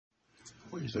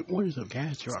What is up,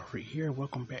 guys? You're Alfred here.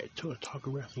 Welcome back to the Talk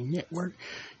of Wrestling Network.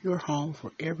 Your home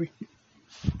for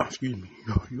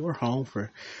your home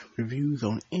for reviews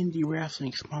on indie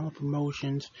wrestling, smaller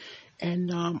promotions,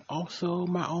 and also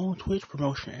my own Twitch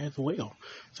promotion as well.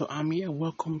 So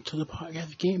welcome to the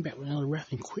podcast again. Back with another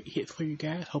wrestling quick hit for you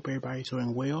guys. Hope everybody's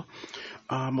doing well.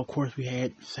 Of course, we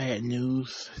had sad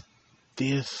news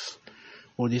this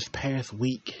past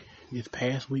week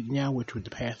now, which was the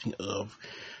passing of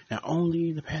not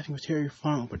only the passing of Terry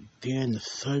Funk, but then the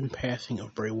sudden passing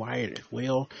of Bray Wyatt as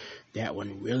well. That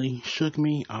one really shook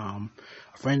me. A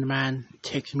friend of mine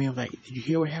texted me, I was like, did you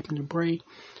hear what happened to Bray?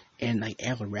 And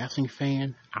as a wrestling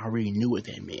fan, I already knew what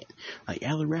that meant.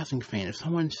 As a wrestling fan, if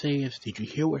someone says, did you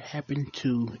hear what happened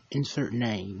to insert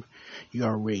name? You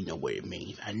already know what it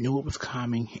means. I knew it was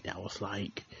coming, and I was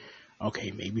like,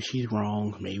 okay, maybe she's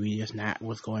wrong. Maybe that's not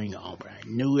what's going on. But I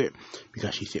knew it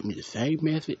because she sent me the same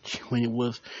message when it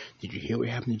was, did you hear what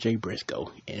happened to Jay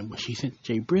Briscoe? And when she sent the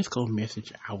Jay Briscoe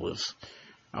message, I was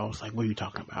like, what are you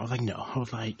talking about? I was like, no. I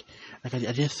was like I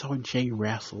just saw Jay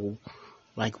wrestle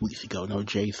weeks ago. No,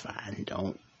 Jay's fine.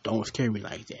 Don't scare me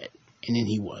like that. And then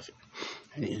he wasn't.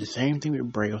 And it's the same thing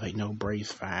with Bray. I was like, no,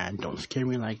 Bray's fine. Don't scare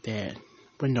me like that.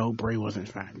 But no, Bray wasn't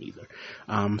fine either.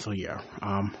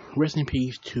 Rest in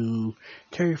peace to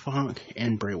Terry Funk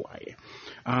and Bray Wyatt.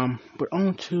 But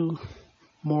on to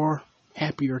more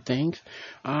happier things.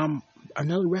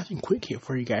 Another wrestling quick hit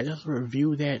for you guys. This is a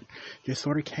review that just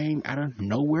sort of came out of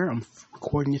nowhere. I'm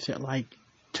recording this at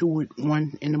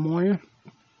 2:01 in the morning. I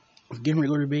was getting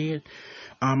ready to go to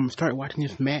bed. Started watching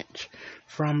this match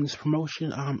from this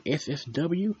promotion,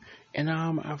 SSW, and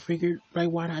I figured,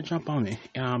 why not jump on it?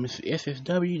 It's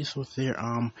SSW. This was their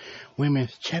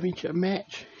women's championship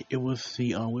match. It was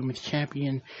the women's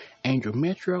champion Angel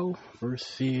Metro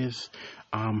versus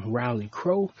Riley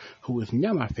Crow, who is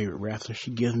now my favorite wrestler.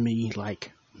 She gives me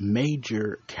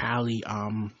major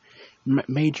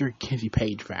major Kenzie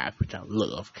Page vibes, which I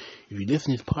love. If you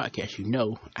listen to this podcast, you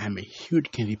know I'm a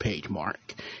huge Kenzie Page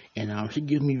mark, and she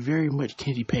gives me very much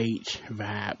Kenzie Page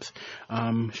vibes.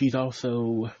 She's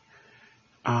also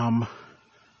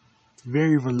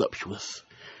very voluptuous,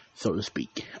 so to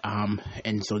speak,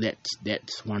 and so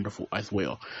that's wonderful as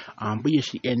well. But yeah,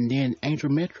 and then Angel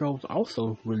Metro is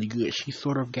also really good. She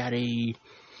sort of got a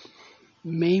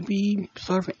maybe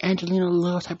sort of an Angelina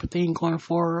Love type of thing going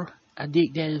for her. I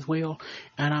dig that as well.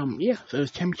 And so it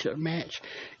was a championship match.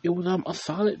 It was a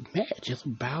solid match.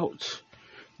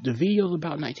 The video is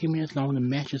about 19 minutes long. The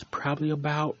match is probably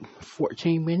about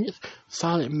 14 minutes.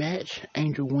 Solid match.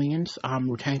 Angel wins,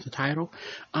 retains the title.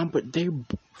 But they're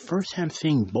first time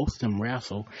seeing both of them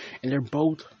wrestle, and they're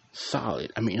both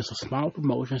solid. It's a small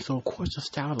promotion, so of course the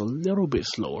style is a little bit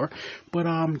slower, but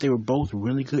they were both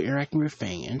really good interacting with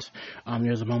fans.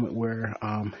 There's a moment where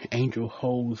Angel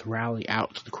holds Riley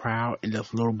out to the crowd, and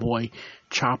this little boy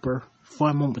Chopper,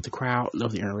 fun moment with the crowd.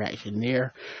 Love the interaction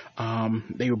there.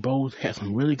 They were both had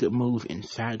some really good moves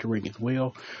inside the ring as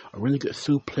well. A really good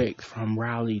suplex from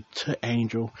Riley to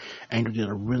Angel. Angel did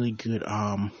a really good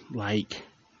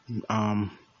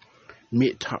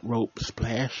mid-top rope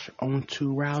splash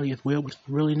onto Riley as well, which is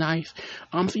really nice.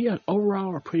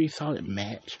 Overall, a pretty solid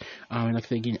match. Like I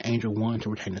said, again, Angel won to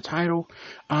retain the title.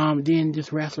 Then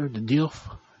this wrestler, the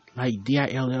Dilf,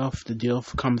 DILF, the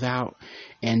Dilf comes out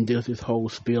and does this whole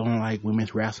spiel on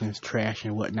women's wrestling is trash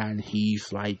and whatnot, and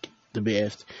he's the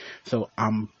best. So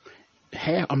I'm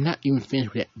not even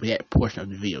finished with that portion of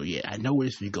the video yet. I know where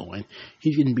this is going.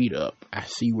 He's getting beat up. I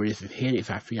see where this is headed,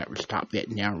 so I figured I would stop that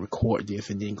now and record this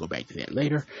and then go back to that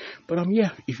later. But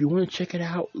if you want to check it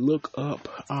out, look up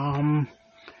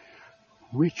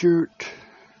Richard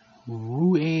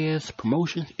Ruiz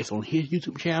Promotions. It's on his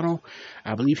YouTube channel.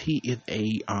 I believe he is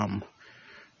he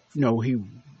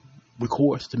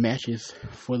records the matches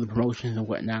for the promotions and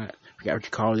whatnot. I forgot what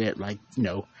you call that,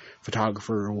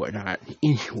 photographer or whatnot.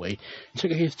 Anyway,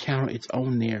 check out his channel. It's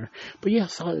on there. But yeah,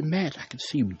 solid match. I could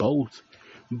see both.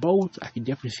 I could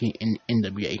definitely see in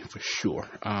NWA for sure.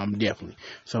 Definitely.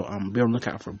 So be on the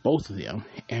lookout for both of them.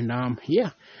 And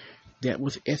that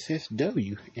was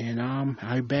SSW. And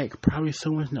I'll be back probably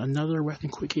soon with another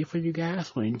wrestling quick hit for you guys.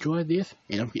 So enjoy this.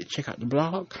 And don't forget to check out the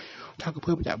blog,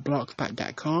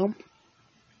 talkofpub.blogspot.com,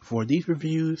 for these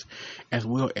reviews, as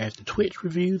well as the Twitch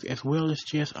reviews, as well as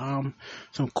just my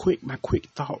quick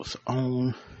thoughts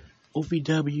on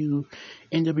OVW,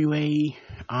 NWA,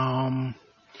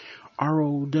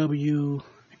 ROW,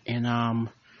 and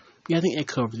I think that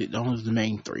covers it. Those are the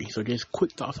main three. So just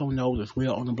quick thoughts on those as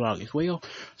well on the blog as well.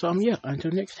 So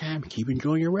until next time, keep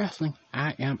enjoying your wrestling.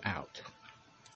 I am out.